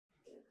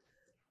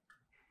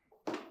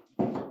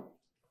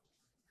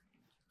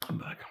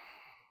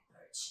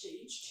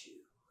Stage 2.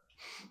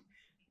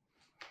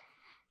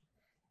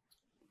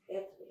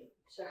 Anthony,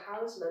 so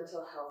how is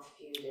mental health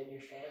viewed in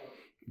your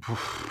family?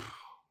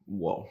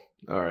 Whoa.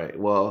 All right.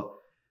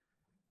 Well,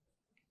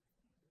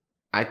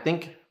 I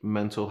think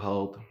mental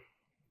health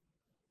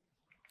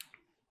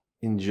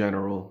in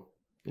general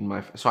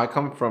so I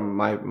come from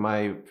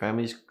my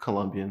family's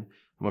Colombian.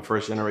 I'm a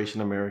first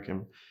generation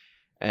American,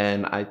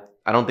 and I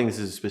don't think this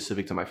is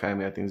specific to my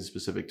family. I think this is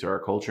specific to our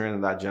culture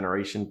and that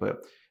generation.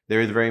 But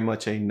there is very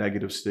much a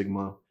negative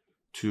stigma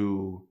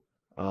to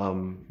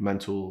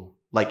mental,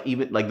 like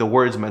even like the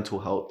words mental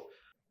health.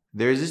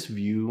 There's this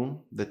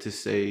view that to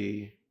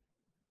say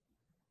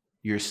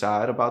you're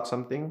sad about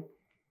something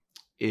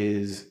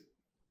is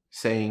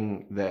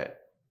saying that,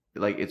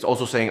 like, it's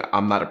also saying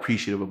I'm not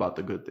appreciative about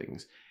the good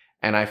things.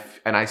 And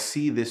I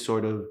see this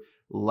sort of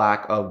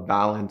lack of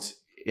balance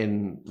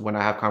in when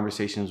I have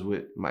conversations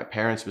with my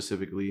parents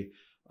specifically,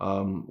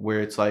 where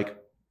it's like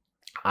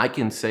I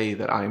can say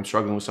that I am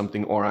struggling with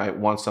something or I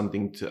want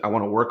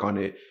to work on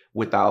it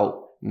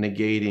without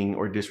negating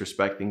or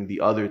disrespecting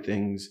the other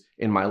things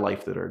in my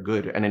life that are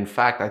good. And in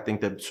fact, I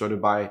think that sort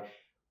of by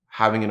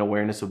having an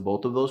awareness of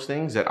both of those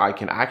things that I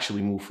can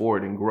actually move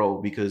forward and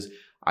grow, because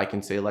I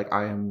can say like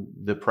I am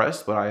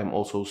depressed, but I am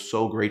also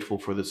so grateful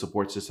for the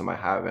support system I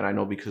have. And I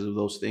know because of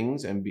those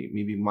things and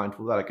me being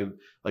mindful of that I could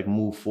like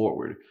move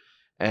forward.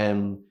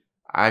 And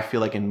I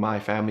feel like in my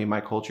family, my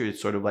culture, it's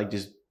sort of like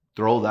just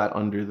throw that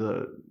under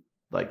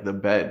the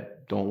bed.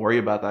 Don't worry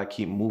about that.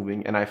 Keep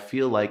moving. And I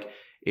feel like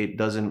it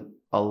doesn't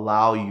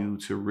allow you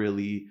to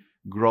really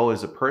grow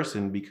as a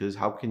person, because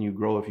how can you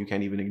grow if you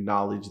can't even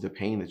acknowledge the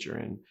pain that you're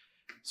in?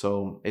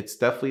 So it's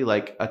definitely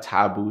like a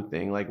taboo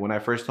thing. Like when I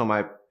first told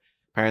my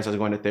parents I was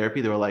going to therapy,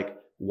 they were like,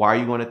 why are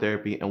you going to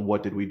therapy and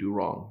what did we do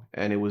wrong?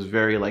 And it was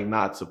very like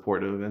not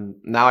supportive. And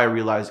now I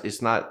realize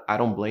it's not, I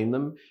don't blame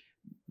them.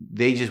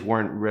 They just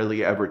weren't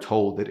really ever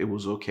told that it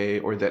was okay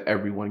or that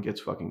everyone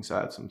gets fucking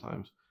sad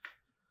sometimes.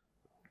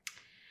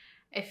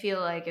 I feel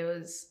like it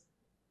was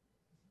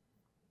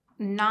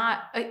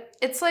not,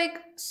 it's like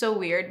so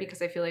weird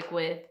because I feel like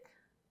with,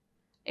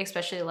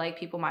 especially like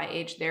people my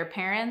age, their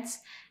parents,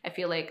 I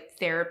feel like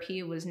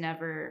therapy was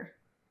never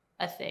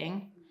a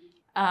thing.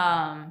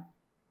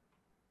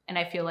 And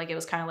I feel like it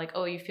was kind of like,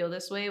 oh, you feel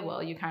this way?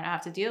 Well, you kind of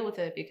have to deal with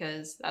it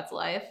because that's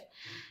life.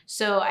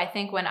 So I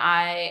think when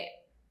I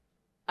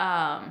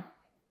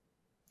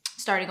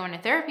started going to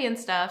therapy and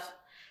stuff,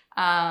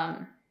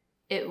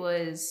 it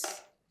was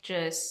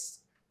just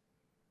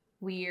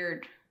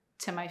weird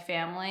to my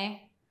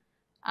family.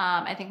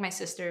 I think my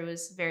sister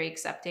was very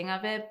accepting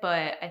of it,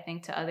 but I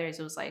think to others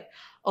it was like,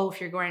 oh, if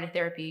you're going to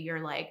therapy,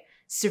 you're like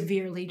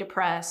severely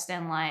depressed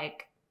and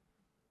like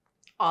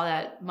all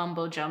that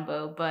mumbo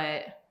jumbo.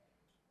 But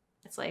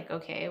it's like,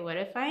 okay, what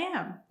if I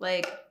am?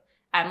 Like,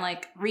 I'm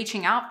like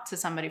reaching out to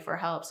somebody for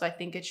help. So I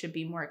think it should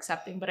be more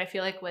accepting. But I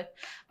feel like with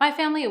my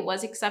family, it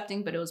was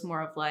accepting, but it was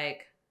more of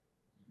like,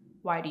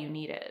 why do you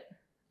need it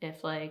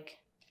if like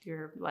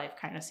your life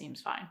kind of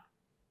seems fine?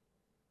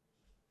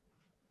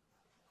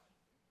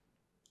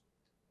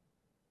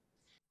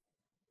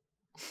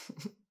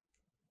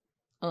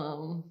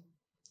 Um,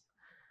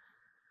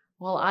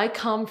 well, I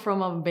come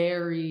from a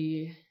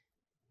very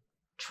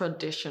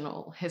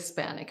traditional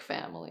Hispanic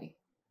family.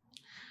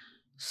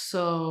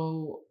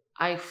 So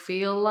I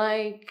feel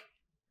like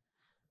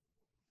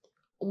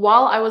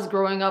while I was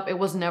growing up, it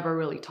was never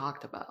really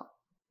talked about.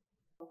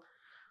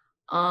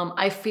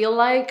 I feel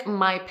like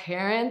my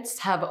parents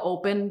have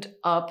opened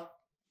up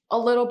a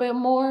little bit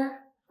more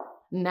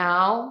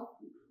now,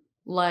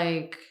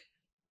 like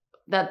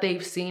that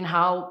they've seen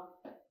how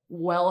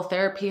well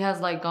therapy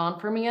has like gone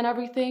for me and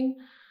everything.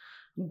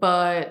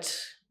 But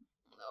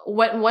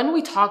when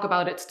we talk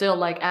about it still,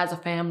 like as a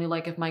family,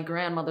 like if my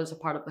grandmother's a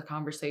part of the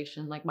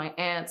conversation, like my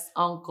aunts,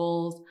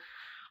 uncles,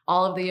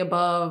 all of the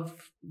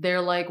above,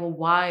 they're like, well,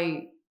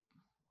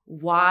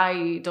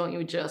 why don't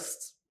you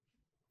just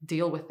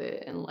deal with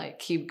it and like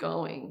keep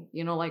going?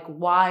 You know, like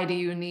why do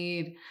you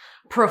need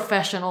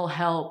professional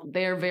help?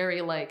 They're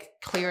very like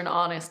clear and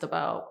honest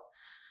about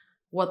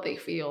what they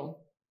feel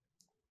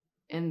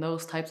in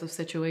those types of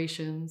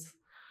situations.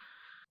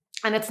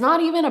 And it's not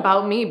even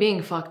about me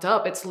being fucked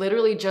up. It's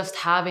literally just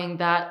having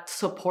that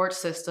support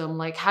system,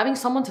 like having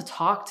someone to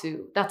talk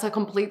to that's a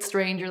complete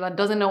stranger that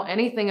doesn't know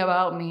anything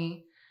about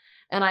me.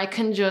 And I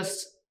can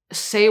just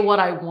say what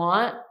I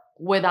want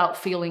without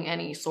feeling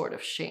any sort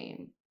of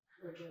shame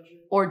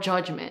or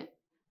judgment.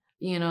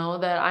 You know,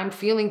 that I'm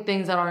feeling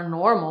things that are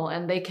normal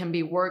and they can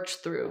be worked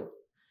through,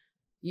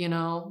 you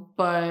know,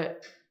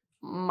 but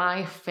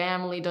my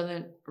family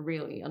doesn't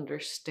really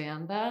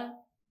understand that.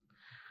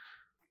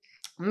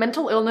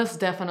 Mental illness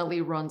definitely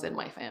runs in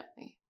my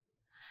family.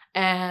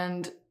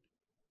 And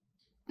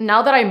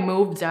now that I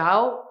moved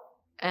out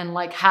and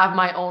like have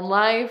my own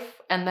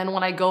life, and then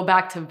when I go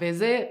back to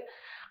visit,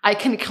 I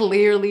can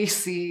clearly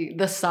see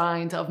the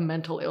signs of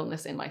mental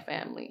illness in my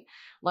family.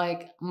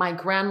 Like my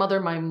grandmother,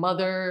 my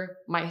mother,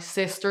 my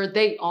sister,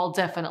 they all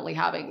definitely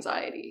have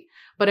anxiety.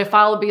 But if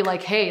I'll be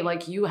like, hey,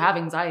 like you have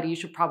anxiety, you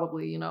should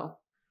probably, you know,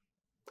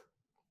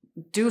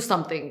 do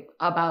something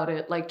about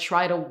it, like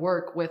try to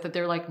work with it.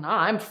 They're like, nah,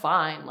 I'm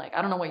fine. Like,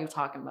 I don't know what you're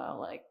talking about.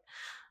 Like,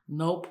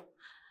 nope.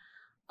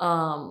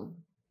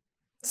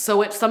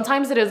 So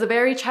sometimes it is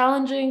very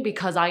challenging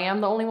because I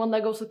am the only one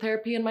that goes to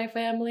therapy in my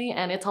family,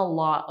 and it's a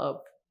lot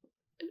of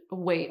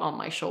weight on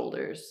my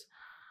shoulders.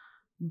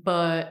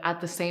 But at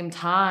the same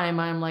time,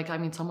 I'm like, I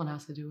mean, someone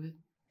has to do it.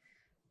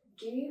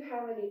 Do you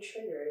have any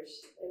triggers,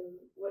 and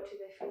what do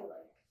they feel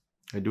like?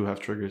 I do have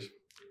triggers.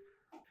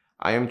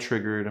 I am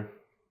triggered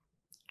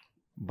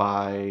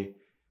by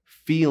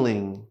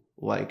feeling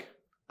like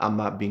I'm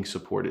not being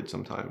supported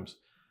sometimes,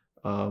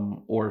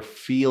 or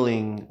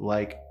feeling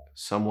like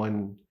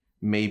someone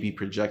may be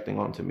projecting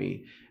onto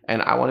me.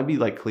 And I want to be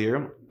like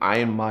clear. I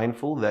am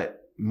mindful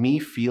that me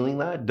feeling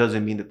that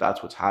doesn't mean that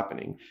that's what's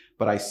happening.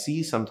 But I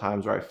see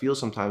sometimes, or I feel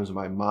sometimes in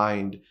my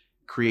mind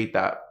paint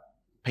that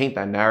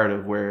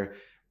narrative where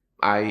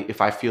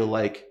if I feel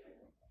like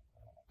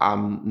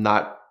I'm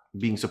not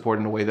being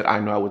supported in a way that I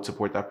know I would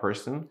support that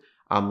person,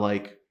 I'm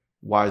like,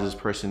 why is this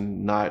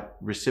person not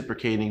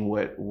reciprocating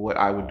what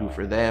I would do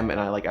for them? And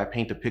I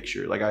paint a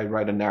picture, like I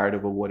write a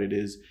narrative of what it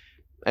is.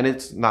 And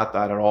it's not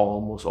that at all,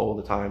 almost all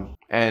the time.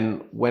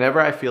 And whenever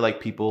I feel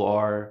like people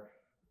are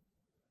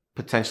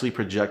potentially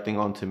projecting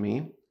onto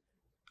me,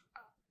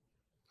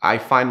 I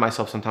find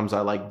myself sometimes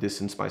I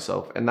distance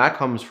myself. And that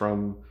comes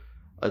from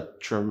a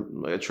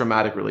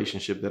traumatic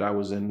relationship that I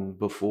was in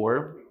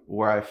before,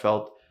 where I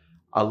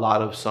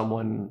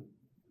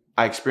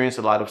experienced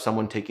a lot of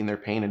someone taking their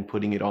pain and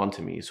putting it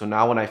onto me. So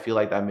now when I feel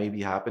like that may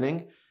be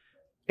happening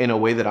in a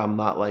way that I'm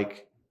not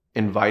like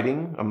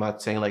inviting, I'm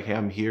not saying like, hey,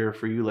 I'm here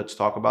for you, let's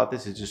talk about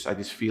this. I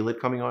just feel it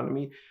coming onto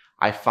me.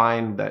 I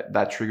find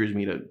that triggers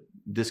me to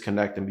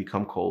disconnect and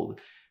become cold.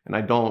 And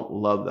I don't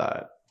love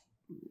that.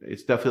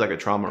 It's definitely like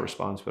a trauma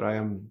response, but I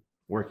am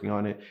working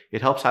on it.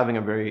 It helps having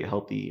a very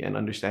healthy and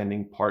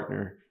understanding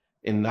partner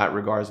in that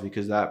regards,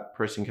 because that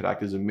person could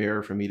act as a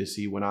mirror for me to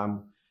see when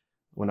I'm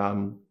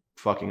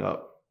fucking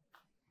up.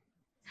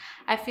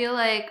 I feel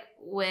like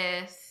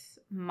with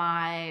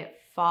my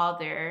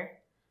father,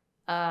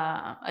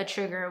 a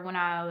trigger when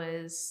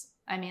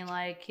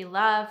he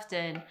left,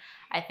 and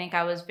I think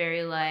I was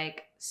very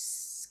like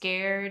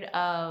scared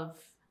of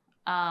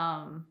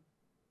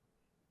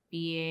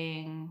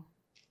being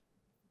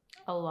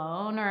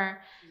alone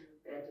or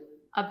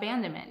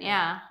abandonment.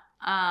 Yeah.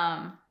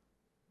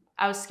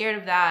 I was scared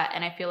of that,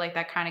 and I feel like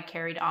that kind of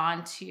carried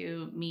on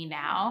to me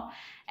now,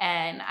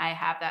 and I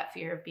have that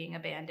fear of being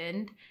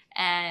abandoned.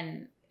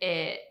 And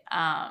I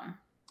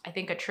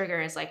think a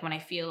trigger is like when I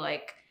feel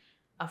like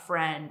a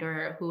friend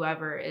or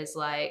whoever is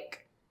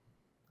like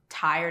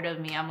tired of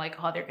me, I'm like,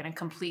 oh, they're gonna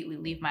completely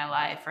leave my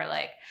life, or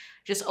like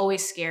just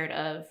always scared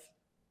of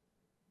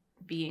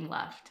being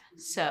left.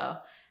 So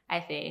I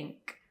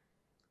think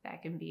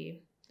that can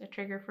be a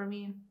trigger for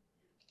me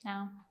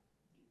now.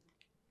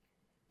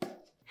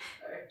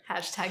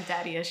 Hashtag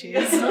daddy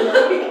issues.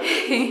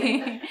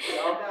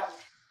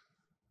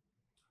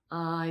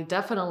 I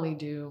definitely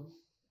do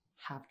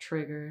have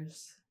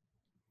triggers.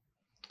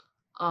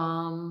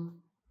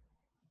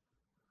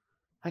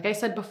 Like I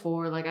said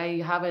before, like I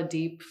have a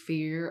deep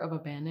fear of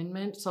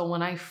abandonment. So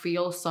when I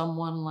feel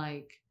someone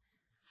like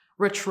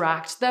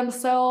retract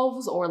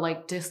themselves or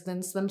like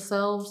distance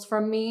themselves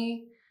from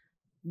me,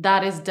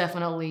 that is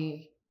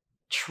definitely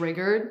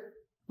triggered.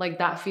 Like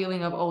that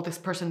feeling of, oh, this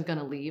person's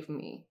gonna leave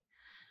me,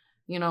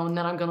 and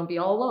then I'm gonna be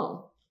all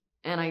alone.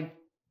 And I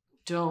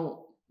don't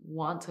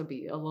want to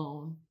be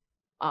alone,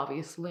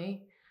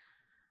 obviously.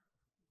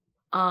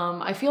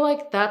 I feel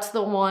like that's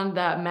the one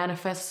that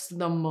manifests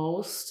the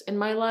most in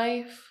my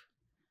life,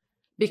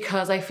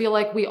 because I feel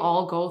like we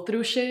all go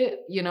through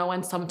shit,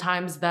 and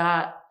sometimes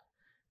that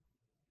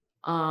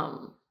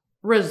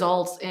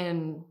results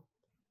in,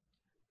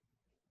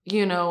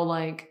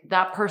 like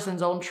that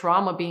person's own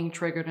trauma being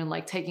triggered and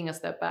like taking a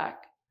step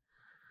back.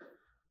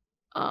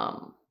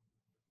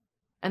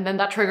 And then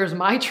that triggers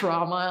my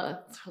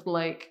trauma.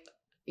 Like,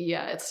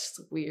 yeah, it's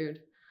weird.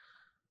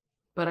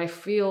 But I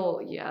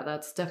feel, yeah,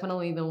 that's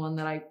definitely the one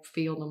that I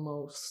feel the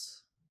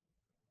most.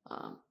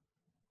 Yeah.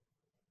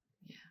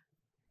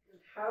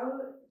 How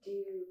do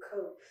you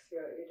cope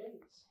throughout your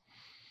days?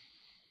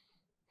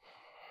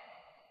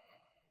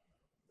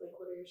 Like,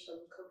 what are some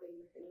coping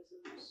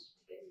mechanisms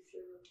to get you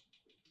through?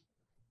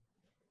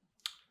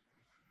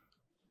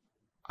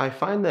 I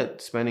find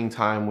that spending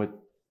time with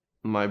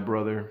my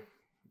brother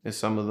is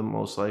some of the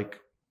most like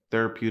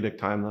therapeutic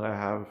time that I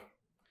have.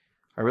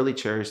 I really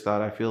cherish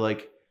that. I feel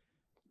like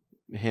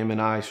him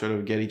and I sort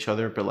of get each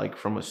other, but like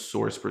from a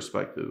source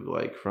perspective,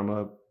 like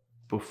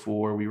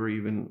before we were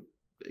even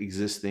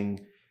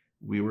existing,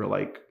 we were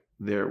like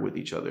there with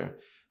each other.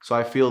 So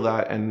I feel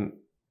that, and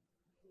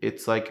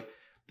it's like,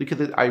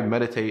 because I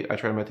meditate, I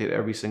try to meditate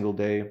every single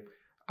day.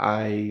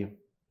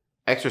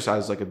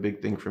 Exercise is like a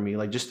big thing for me,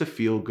 like just to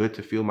feel good,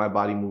 to feel my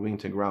body moving,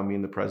 to ground me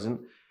in the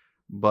present.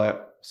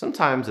 But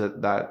sometimes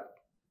that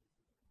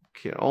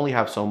can only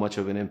have so much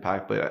of an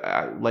impact.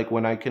 But like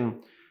when I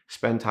can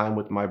spend time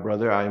with my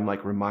brother, I'm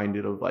like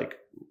reminded of like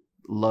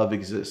love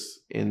exists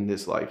in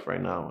this life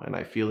right now, and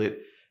I feel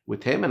it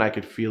with him, and I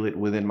could feel it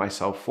within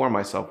myself for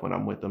myself when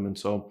I'm with him. And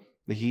so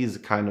he's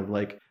kind of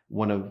like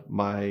one of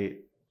my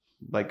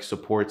like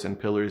supports and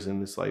pillars in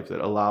this life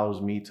that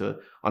allows me to,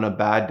 on a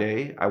bad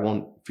day, I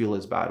won't feel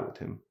as bad with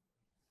him.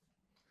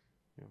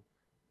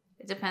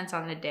 It depends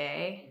on the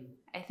day.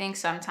 I think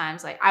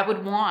sometimes like I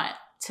would want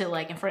to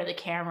like in front of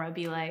the camera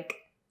be like,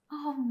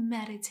 oh,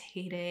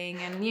 meditating,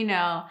 and you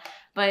know,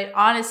 but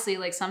honestly,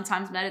 like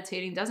sometimes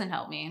meditating doesn't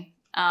help me.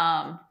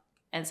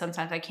 And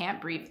sometimes I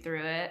can't breathe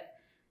through it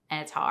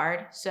and it's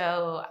hard.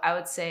 So I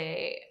would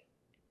say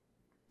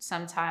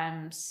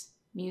sometimes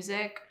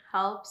music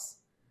helps.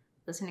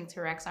 Listening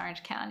to Rex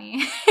Orange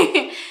County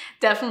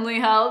definitely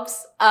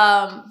helps.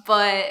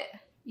 But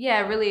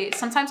yeah, really,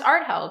 sometimes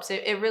art helps.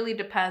 It really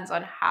depends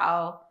on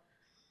how,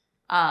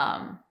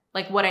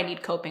 like what I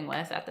need coping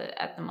with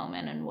at the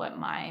moment and what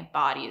my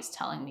body is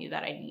telling me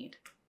that I need.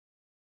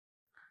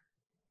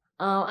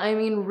 I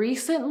mean,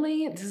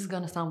 recently, this is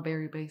gonna sound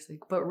very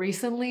basic, but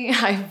recently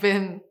I've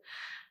been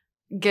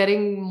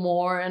getting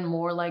more and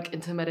more like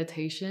into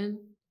meditation.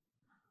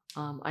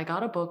 I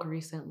got a book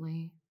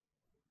recently.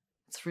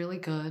 It's really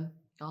good.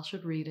 Y'all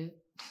should read it.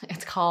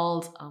 It's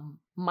called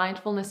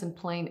Mindfulness in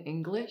Plain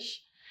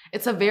English.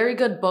 It's a very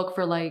good book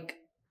for like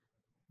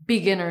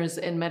beginners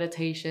in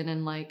meditation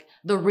and like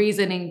the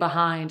reasoning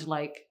behind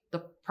like the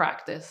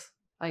practice,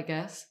 I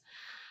guess.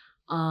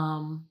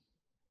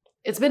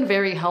 It's been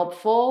very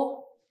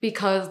helpful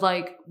because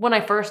like when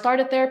I first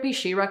started therapy,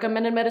 she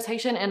recommended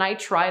meditation and I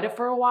tried it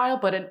for a while,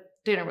 but it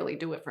didn't really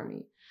do it for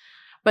me.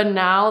 But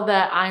now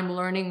that I'm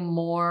learning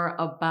more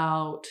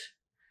about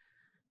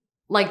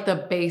like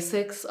the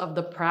basics of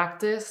the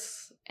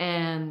practice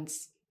and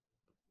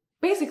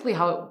basically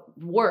how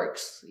it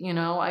works, you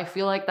know, I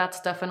feel like that's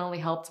definitely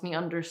helped me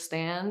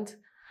understand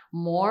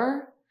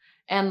more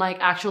and like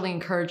actually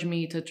encourage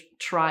me to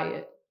try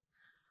it.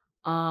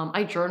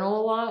 I journal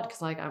a lot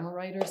because like I'm a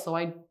writer, so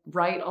I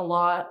write a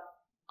lot.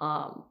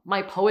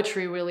 My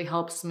poetry really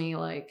helps me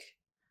like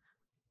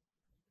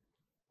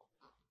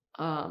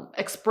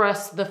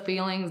express the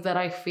feelings that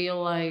I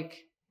feel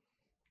like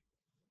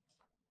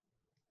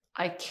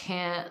I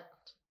can't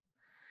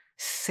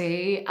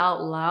say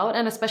out loud.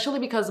 And especially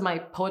because my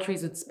poetry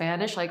is in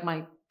Spanish, like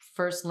my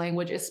first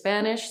language is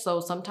Spanish. So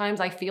sometimes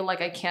I feel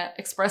like I can't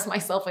express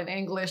myself in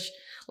English.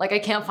 Like I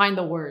can't find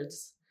the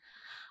words.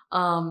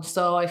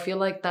 So I feel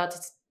like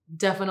that's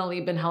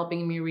definitely been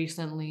helping me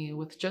recently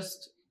with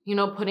just, you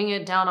know, putting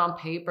it down on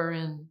paper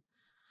and,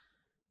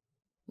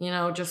 you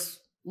know, just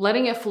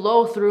letting it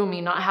flow through me,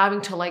 not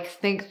having to like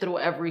think through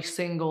every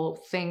single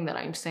thing that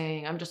I'm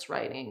saying. I'm just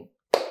writing.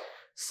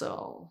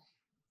 So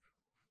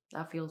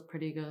that feels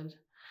pretty good.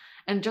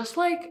 And just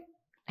like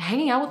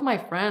hanging out with my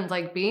friends,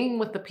 like being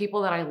with the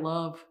people that I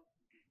love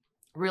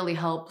really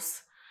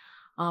helps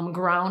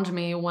ground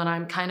me when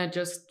I'm kind of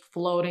just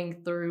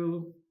floating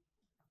through,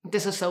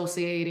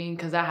 disassociating,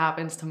 because that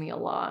happens to me a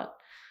lot.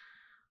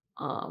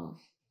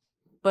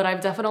 But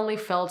I've definitely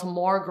felt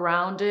more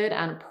grounded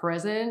and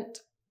present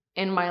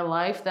in my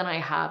life than I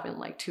have in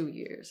like 2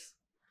 years.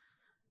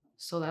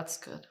 So that's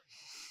good.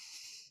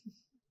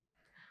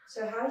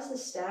 So how is the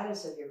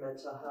status of your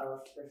mental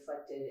health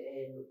reflected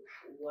in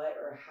what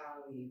or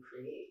how you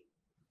create?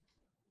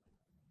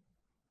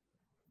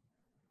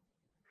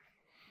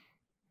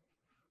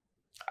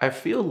 I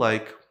feel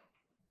like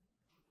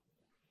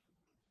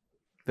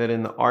that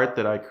in the art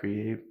that I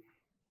create,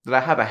 that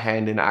I have a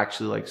hand in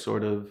actually like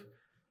sort of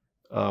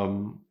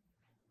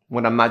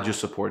when I'm not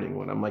just supporting,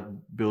 when I'm like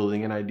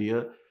building an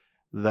idea,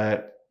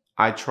 that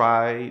I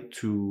try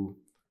to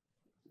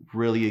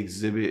really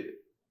exhibit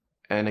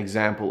an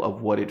example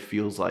of what it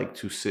feels like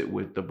to sit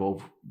with the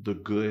both the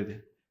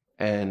good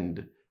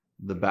and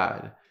the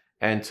bad,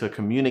 and to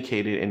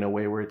communicate it in a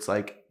way where it's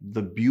like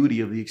the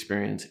beauty of the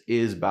experience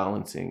is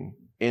balancing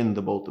in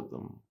the both of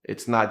them.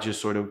 It's not just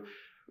sort of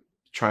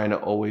trying to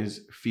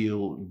always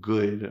feel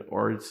good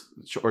or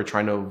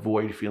trying to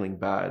avoid feeling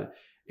bad.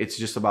 It's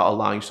just about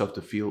allowing yourself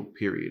to feel,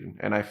 period.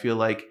 And I feel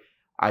like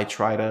I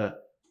try to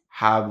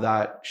have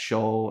that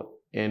show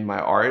in my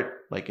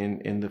art, like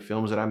in the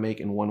films that I make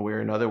in one way or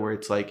another, where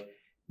it's like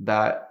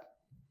that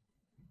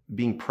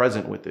being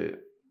present with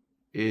it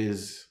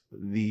is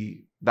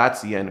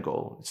that's the end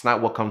goal. It's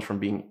not what comes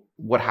from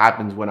what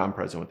happens when I'm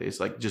present with it. It's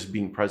like just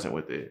being present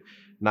with it,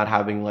 not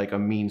having like a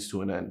means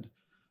to an end.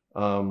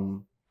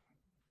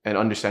 And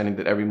understanding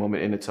that every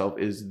moment in itself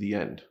is the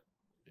end.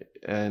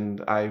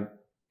 And I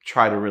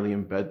try to really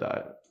embed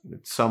that in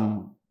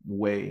some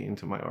way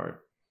into my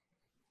art.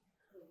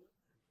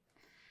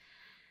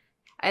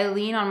 I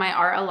lean on my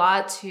art a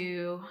lot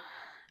to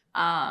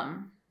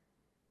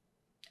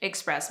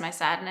express my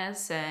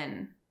sadness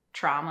and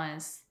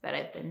traumas that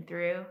I've been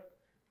through.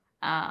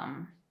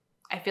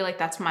 I feel like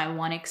that's my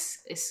one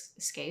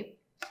escape,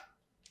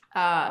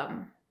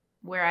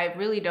 where I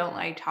really don't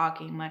like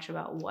talking much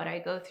about what I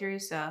go through.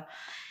 So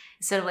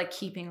instead of like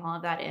keeping all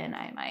of that in,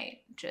 I might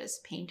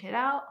just paint it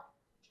out.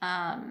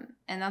 And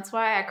that's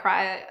why I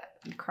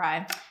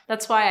cry.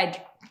 That's why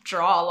I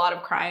draw a lot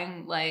of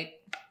crying like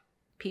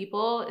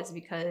people, is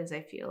because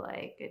I feel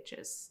like it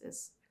just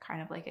is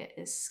kind of like an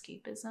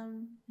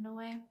escapism in a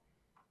way,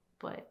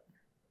 but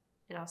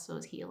it also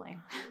is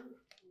healing.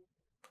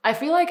 I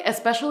feel like,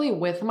 especially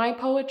with my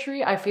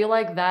poetry, I feel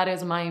like that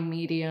is my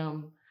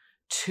medium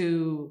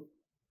to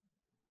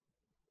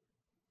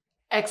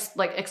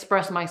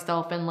express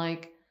myself and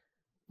like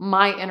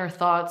my inner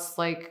thoughts,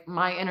 like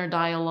my inner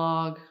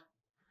dialogue,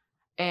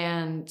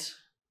 and,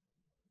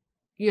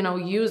 you know,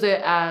 use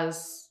it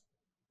as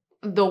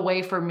the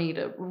way for me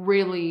to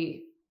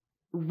really,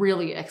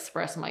 really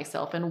express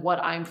myself and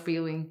what I'm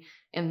feeling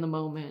in the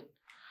moment.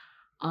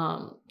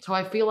 So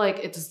I feel like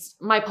it's,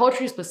 my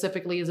poetry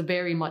specifically is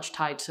very much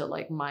tied to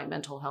like my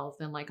mental health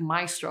and like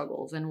my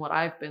struggles and what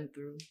I've been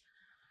through.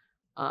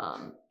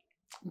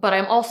 But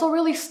I'm also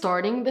really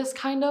starting this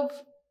kind of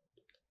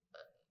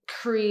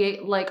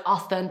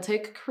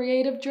authentic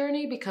creative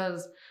journey,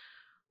 because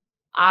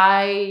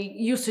I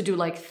used to do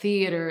like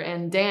theater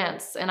and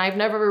dance, and I've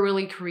never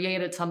really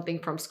created something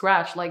from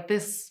scratch. Like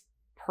this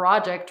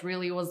project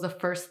really was the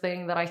first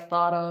thing that I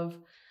thought of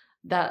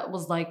that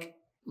was like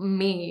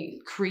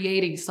me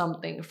creating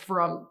something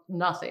from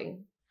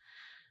nothing.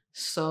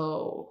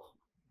 So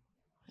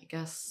I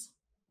guess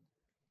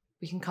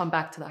we can come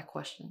back to that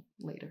question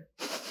later.